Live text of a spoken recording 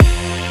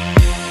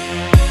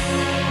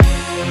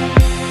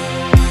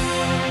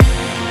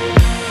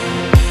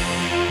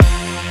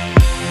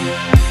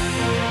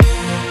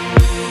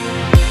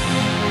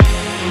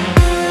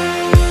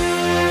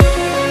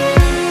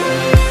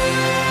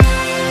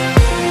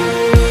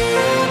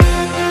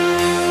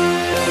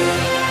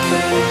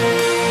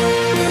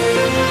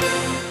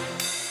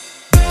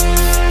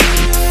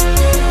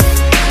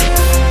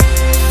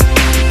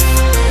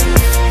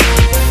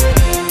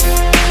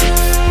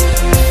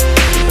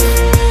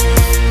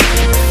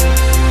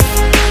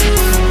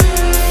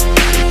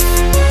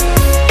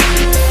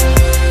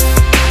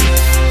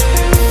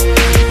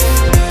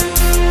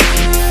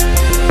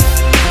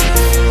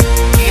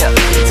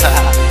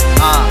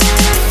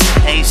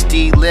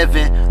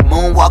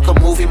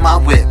my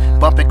whip,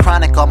 bumping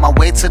chronic on my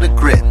way to the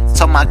grip.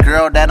 Told my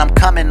girl that I'm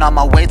coming on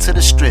my way to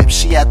the strip.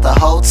 She at the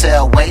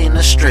hotel waiting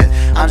to strip.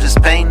 I'm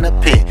just painting the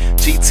pit.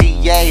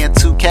 GTA and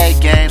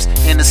 2K games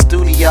in the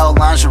studio,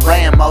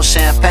 lingerie and more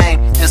champagne.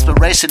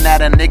 Inspiration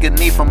that a nigga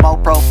need from more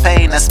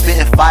propane. That's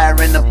spitting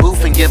fire in the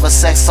booth and give a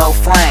sex so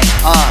flame.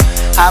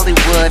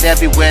 Hollywood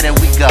everywhere that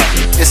we go.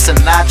 It's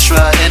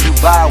Sinatra in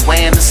Dubai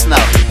way in the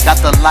snow. Got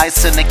the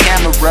lights and the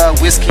camera,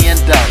 whiskey and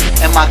dope.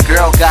 And my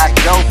girl got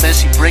dope and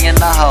she bringing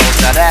the hoes.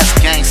 Now that's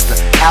gangsta.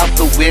 Out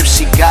the whip,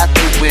 she got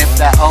the whip.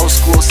 That old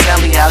school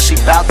Sally, how she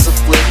bout to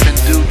flip and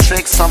do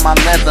tricks on my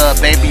leather.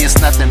 Baby, it's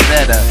nothing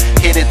better.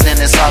 Hit it, then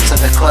it's off to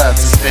the club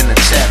to spin the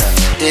cheddar.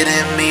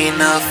 Didn't mean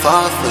to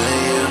fall for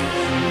you.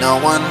 No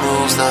one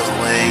moves the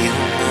way you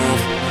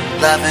move.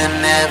 Loving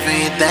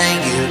everything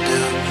you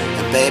do.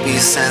 And baby,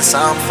 since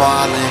I'm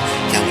falling,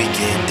 can we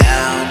get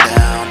down,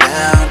 down,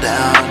 down,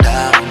 down,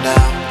 down,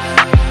 down?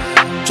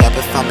 Drop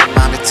it from the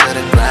mommy to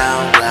the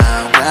ground,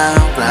 ground,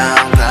 ground,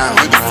 ground, ground.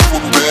 When you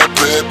feel bad,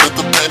 bad, but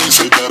the panties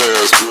hit that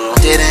ass, girl.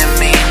 Didn't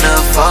mean to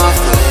fall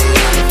for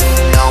you.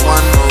 No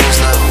one moves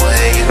the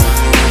way you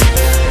move.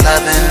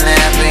 Loving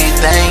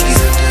everything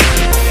you do.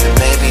 And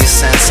baby,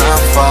 since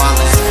I'm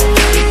falling,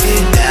 can we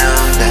get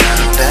down,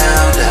 down,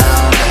 down,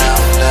 down,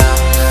 down, down?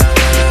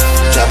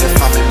 Drop it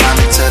from me,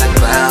 mommy, to the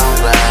ground,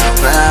 ground,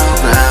 ground,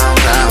 ground,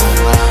 ground,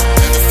 ground.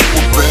 When you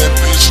feel bad,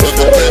 bitch, hit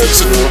that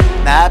ass, girl.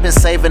 Now I've been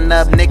saving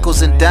up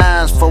nickels and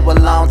dimes for a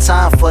long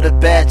time for the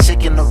bad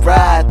chicken to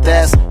ride.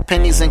 That's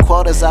pennies and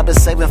quarters I've been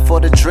saving for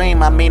the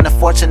dream. I mean the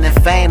fortune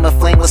and fame, a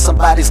fling with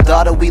somebody's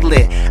daughter, we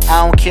lit.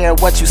 I don't care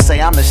what you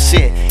say, I'm the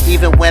shit.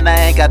 Even when I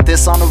ain't got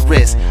this on the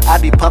wrist, I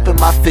be pumping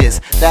my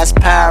fist. That's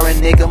power, and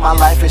nigga, my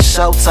life is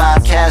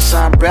showtime. Cash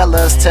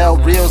umbrellas, tell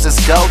reels, it's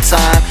go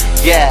time.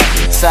 Yeah,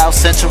 South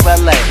Central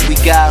LA, we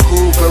got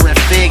Hoover and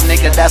Fig,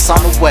 nigga, that's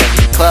on the way.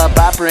 Club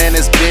opera in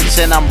this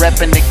bitch and I'm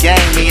repping the game.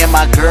 Me and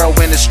my girl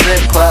in the strip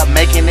club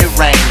making it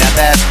rain. Now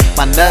that's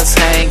my nuts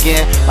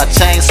hanging, my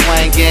chain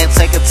swinging.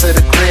 Take her to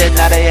the crib,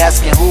 now they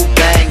asking who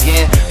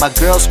banging. My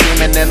girl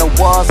screaming and the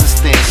walls is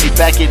thin. She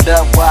back it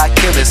up while I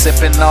kill it,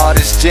 sipping all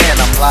this gin.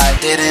 I'm like,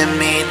 didn't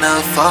mean to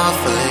fall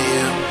for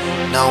you.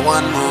 No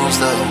one moves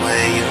the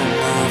way you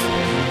move.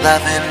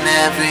 Loving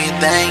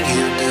everything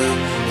you do.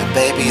 And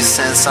baby,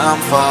 since I'm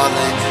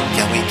falling,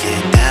 can we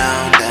get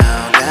down,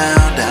 down,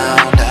 down,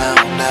 down, down,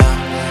 down?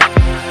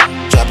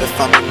 Drop it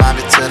from me,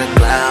 mommy, to the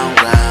ground,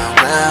 ground,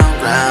 ground,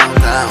 ground,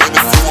 ground. When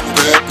you feel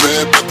bad,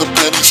 bad, but the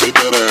panties hit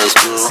that ass,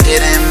 girl.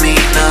 Didn't mean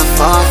to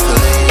fall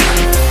for you.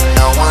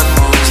 No one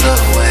moves the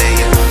way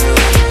you move.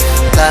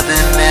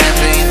 Loving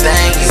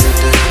everything you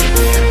do.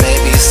 And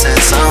baby,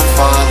 since I'm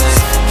falling,